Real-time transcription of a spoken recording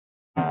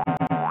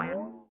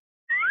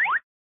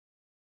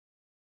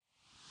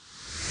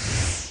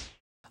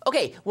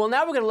Okay, well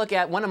now we're going to look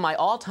at one of my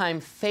all-time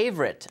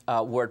favorite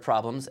word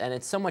problems, and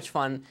it's so much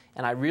fun,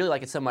 and I really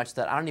like it so much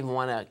that I don't even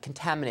want to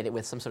contaminate it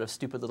with some sort of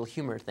stupid little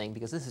humor thing,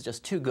 because this is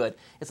just too good.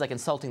 It's like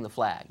insulting the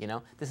flag, you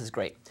know? This is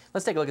great.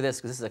 Let's take a look at this,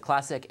 because this is a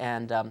classic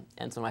and it's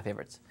one of my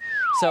favorites.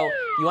 So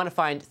you want to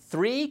find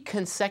 3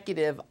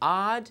 consecutive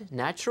odd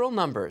natural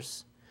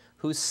numbers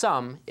whose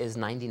sum is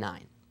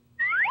 99.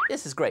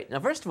 This is great. Now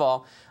first of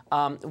all,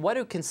 what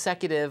do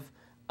consecutive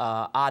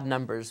odd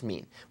numbers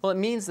mean? Well, it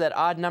means that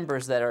odd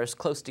numbers that are as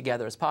close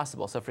together as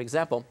possible. So for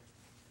example,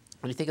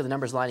 when you think of the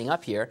numbers lining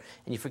up here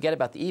and you forget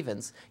about the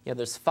evens, you know,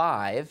 there's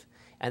 5,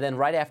 and then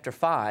right after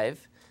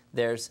 5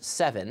 there's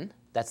 7.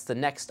 That's the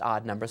next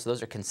odd number, so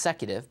those are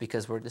consecutive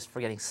because we're just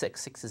forgetting 6.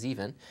 6 is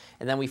even.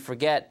 And then we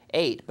forget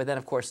 8, but then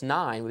of course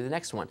 9 will be the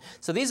next one.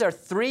 So these are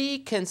 3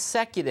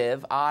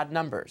 consecutive odd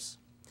numbers.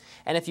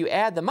 And if you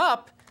add them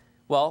up,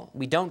 well,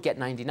 we don't get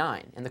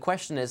 99. And the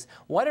question is,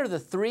 what are the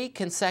 3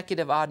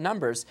 consecutive odd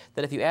numbers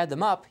that if you add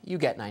them up, you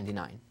get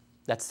 99?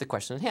 That's the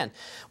question at hand.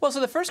 Well, so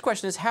the first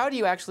question is, how do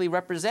you actually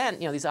represent,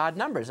 these odd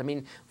numbers? I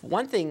mean,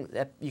 one thing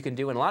that you can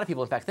do, and a lot of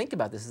people in fact think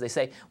about this, is they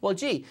say, well,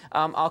 gee,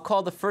 I'll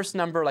call the first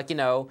number like,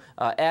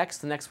 x,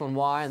 the next one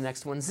y, and the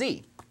next one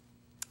z.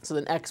 So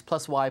then x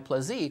plus y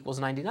plus z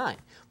equals 99.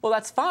 Well,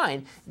 that's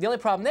fine. The only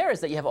problem there is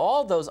that you have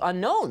all those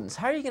unknowns.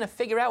 How are you going to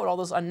figure out what all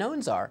those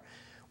unknowns are?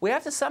 We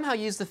have to somehow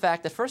use the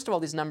fact that, first of all,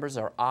 these numbers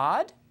are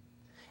odd,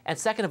 and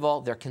second of all,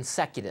 they're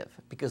consecutive,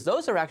 because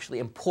those are actually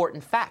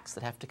important facts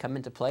that have to come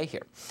into play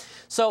here.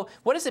 So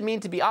what does it mean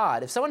to be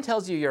odd? If someone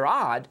tells you you're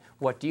odd,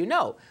 what do you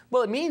know?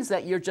 Well, it means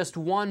that you're just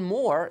one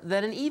more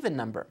than an even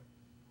number.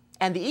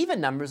 And the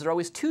even numbers are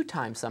always 2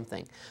 times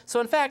something.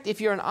 So in fact,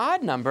 if you're an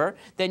odd number,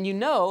 then you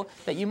know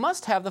that you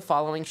must have the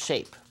following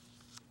shape.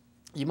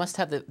 You must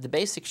have the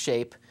basic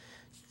shape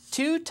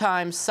 2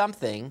 times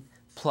something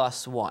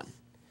plus 1.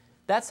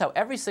 That's how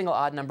every single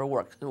odd number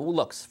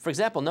looks. For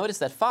example, notice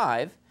that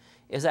 5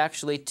 is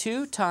actually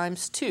 2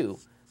 times 2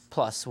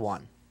 plus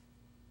 1.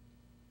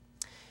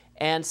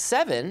 And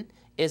 7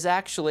 is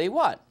actually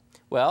what?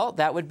 Well,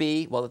 that would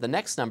be, the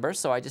next number,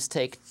 so I just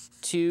take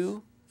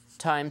 2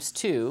 times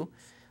 2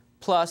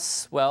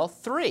 plus,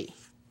 3,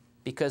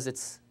 because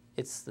it's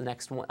the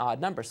next one odd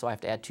number, so I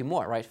have to add 2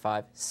 more, right?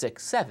 5,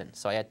 6, 7.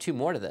 So I add 2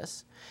 more to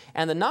this.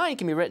 And the 9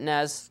 can be written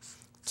as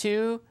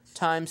 2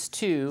 times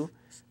 2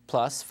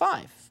 plus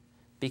 5.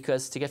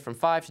 Because to get from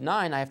 5 to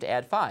 9, I have to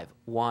add 5.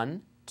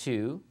 1,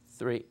 2,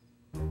 3.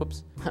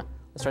 Whoops.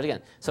 Let's try it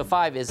again. So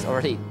 5 is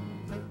already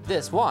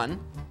this. 1,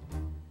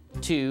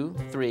 2,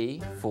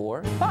 3,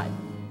 4, 5.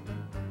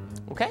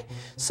 Okay?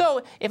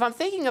 So if I'm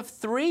thinking of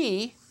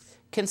 3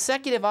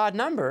 consecutive odd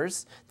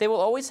numbers, they will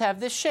always have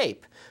this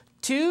shape.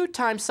 2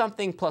 times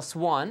something plus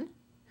 1.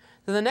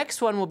 Then the next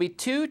one will be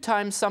 2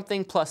 times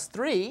something plus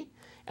 3.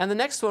 And the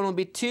next one will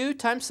be 2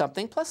 times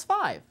something plus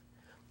 5.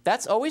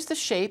 That's always the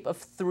shape of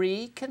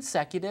 3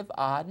 consecutive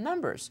odd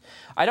numbers.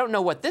 I don't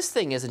know what this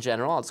thing is in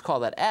general. Let's call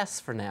that S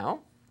for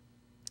now.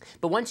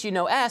 But once you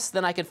know S,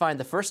 then I can find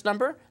the first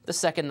number, the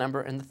second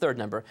number, and the third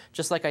number,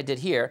 just like I did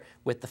here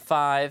with the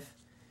 5,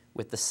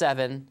 with the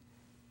 7,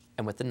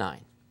 and with the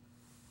 9.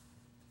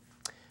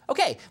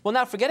 Okay, well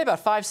now forget about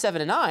 5, 7,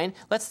 and 9.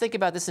 Let's think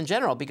about this in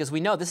general, because we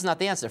know this is not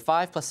the answer.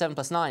 5 plus 7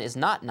 plus 9 is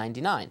not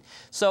 99.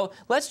 So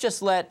let's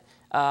just let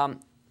the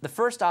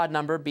first odd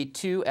number be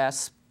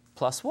 2s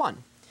plus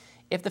 1.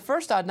 If the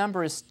first odd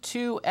number is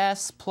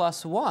 2s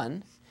plus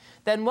 1,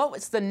 then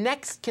what's the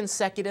next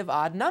consecutive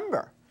odd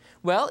number?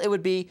 Well, it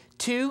would be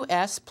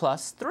 2s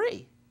plus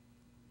 3.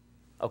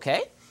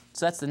 Okay?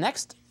 So that's the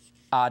next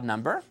odd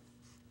number.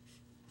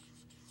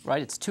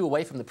 Right? It's 2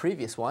 away from the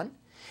previous one.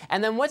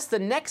 And then what's the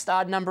next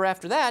odd number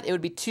after that? It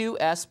would be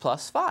 2s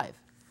plus 5.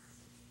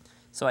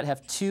 So I'd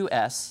have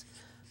 2s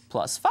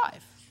plus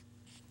 5.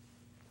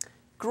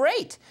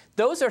 Great!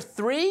 Those are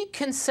 3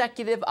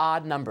 consecutive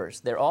odd numbers.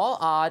 They're all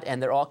odd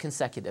and they're all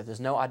consecutive. There's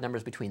no odd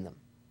numbers between them.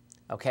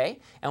 Okay?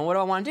 And what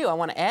do I want to do? I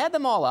want to add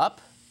them all up.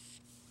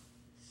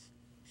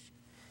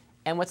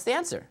 And what's the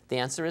answer? The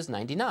answer is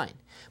 99.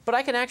 But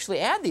I can actually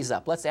add these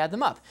up. Let's add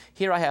them up.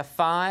 Here I have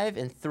 5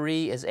 and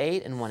 3 is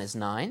 8 and 1 is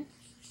 9.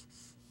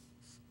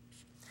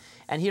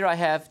 And here I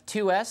have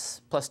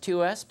 2s plus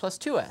 2s plus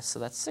 2s, so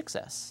that's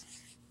 6s.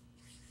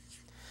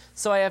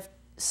 So I have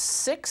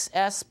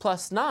 6s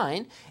plus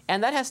 9,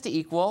 and that has to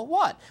equal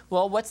what?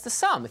 Well, what's the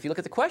sum? If you look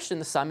at the question,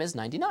 the sum is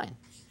 99.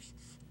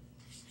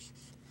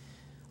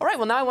 All right,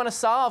 well, now I want to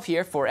solve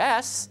here for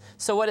s.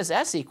 So what does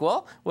s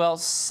equal? Well,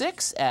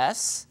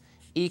 6s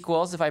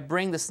equals, if I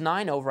bring this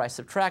 9 over, I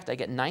subtract, I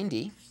get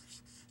 90.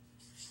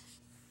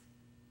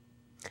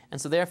 And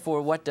so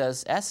therefore, what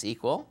does s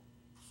equal?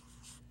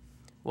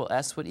 Well,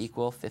 s would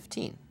equal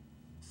 15.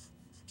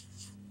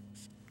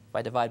 If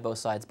I divide both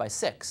sides by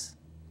 6.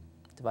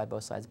 Divide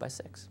both sides by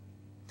 6.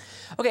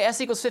 Okay,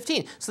 s equals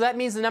 15. So that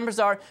means the numbers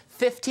are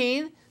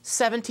 15,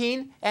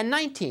 17, and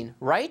 19,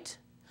 right?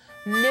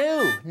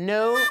 No,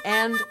 no,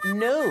 and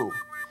no.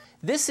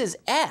 This is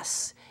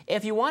s.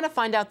 If you want to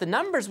find out the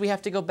numbers, we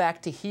have to go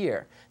back to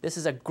here. This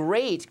is a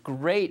great,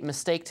 great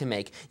mistake to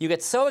make. You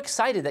get so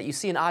excited that you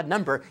see an odd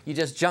number, you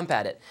just jump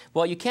at it.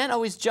 Well, you can't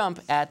always jump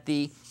at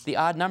the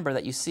odd number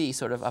that you see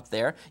sort of up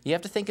there. You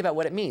have to think about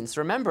what it means.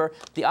 Remember,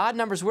 the odd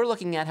numbers we're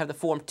looking at have the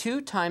form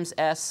 2 times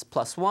s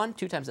plus 1,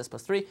 2 times s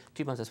plus 3,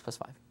 2 times s plus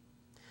 5.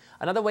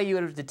 Another way you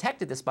would have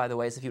detected this, by the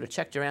way, is if you would have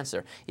checked your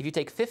answer. If you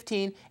take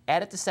 15,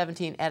 add it to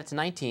 17, add it to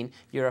 19,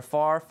 you're a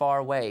far,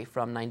 far way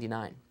from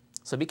 99.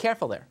 So be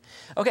careful there.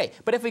 OK,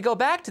 but if we go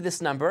back to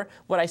this number,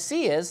 what I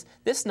see is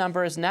this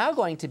number is now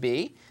going to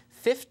be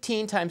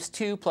 15 times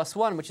 2 plus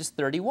 1, which is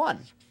 31,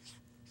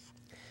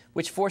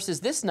 which forces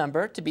this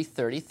number to be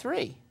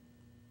 33,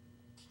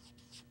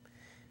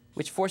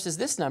 which forces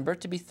this number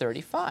to be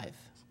 35.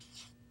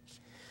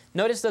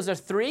 Notice those are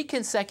 3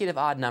 consecutive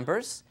odd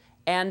numbers,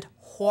 and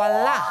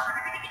voila!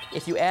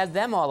 If you add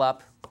them all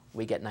up,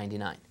 we get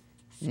 99.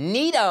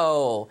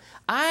 Neato!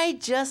 I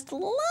just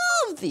love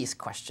these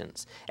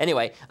questions.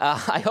 Anyway,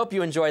 I hope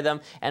you enjoy them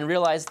and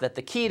realize that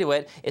the key to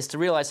it is to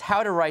realize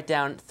how to write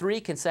down 3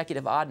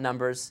 consecutive odd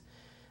numbers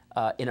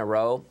in a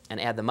row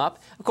and add them up.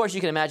 Of course, you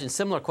can imagine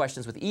similar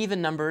questions with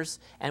even numbers.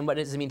 And what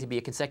does it mean to be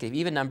a consecutive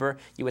even number?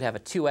 You would have a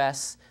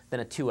 2s, then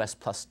a 2s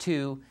plus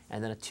 2,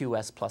 and then a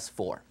 2s plus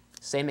 4.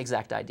 Same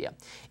exact idea.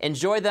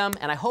 Enjoy them,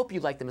 and I hope you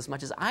like them as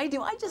much as I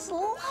do. I just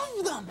love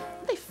them.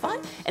 Aren't they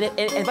fun? And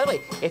by the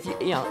way, if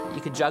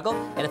you could juggle,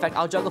 and in fact,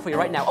 I'll juggle for you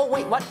right now. Oh,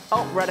 wait, what?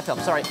 Oh, we're out of film.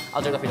 Sorry.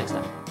 I'll juggle for you next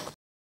time.